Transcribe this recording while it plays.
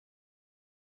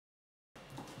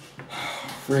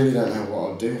really don't know what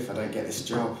I'll do if I don't get this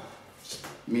job. It just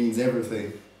means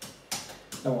everything.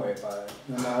 Don't worry about it.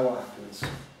 No matter what happens,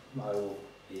 I will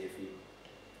be here for you.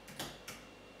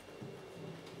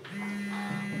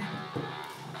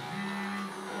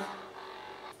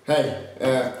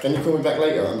 Hey, can you call me back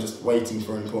later? I'm just waiting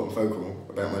for an important phone call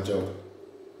about my job.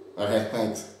 Okay,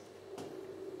 thanks.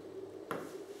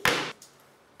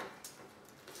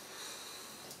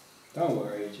 Don't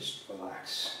worry, just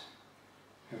relax.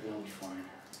 Everything will be fine.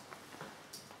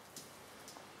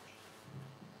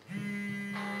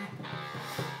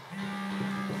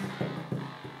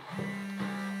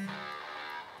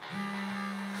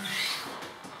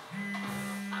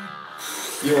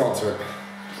 You answer it.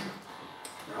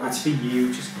 That's for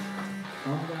you, just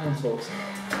calm down and talk to me.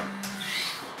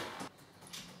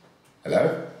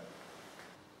 Hello?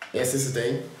 Yes, this is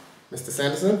Dean. Mr.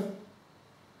 Sanderson?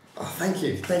 Oh, thank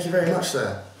you. Thank you very much,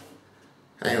 sir.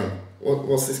 Hang on.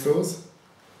 What's this clause?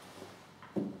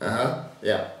 Uh-huh.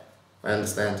 Yeah. I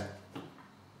understand.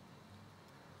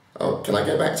 Oh, can I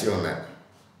get back to you on that?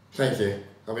 Thank you.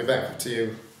 I'll be back to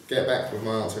you. Get back with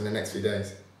my answer in the next few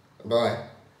days. Bye.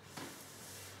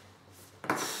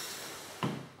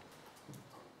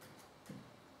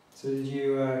 So did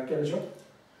you get the job?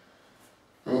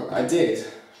 Well, I did,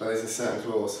 but there's a certain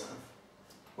clause.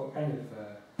 What kind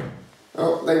of...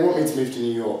 Oh, they want me to move to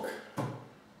New York. Well,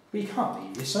 you can't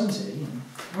leave. Your son's here, you know.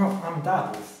 Well, I'm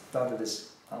dad with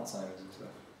this Alzheimer's and stuff.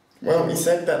 Well, he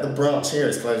said that the branch here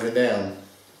is closing down,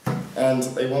 and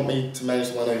they want me to manage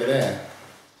the one over there.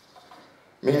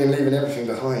 Meaning leaving everything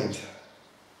behind.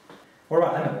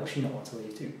 Alright, I know. Will she not want to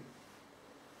leave too?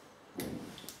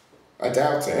 I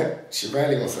doubt it. She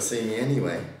rarely wants to see me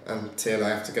anyway, until I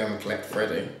have to go and collect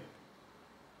Freddie.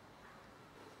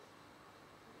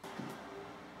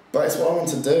 But it's what I want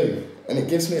to do, and it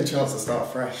gives me a chance to start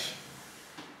fresh.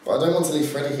 But I don't want to leave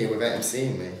Freddie here without him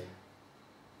seeing me.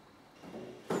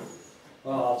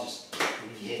 Well, I'll just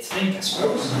leave you here to think, I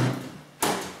suppose. I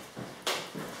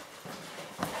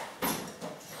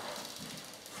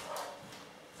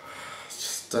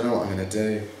just don't know what I'm going to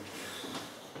do.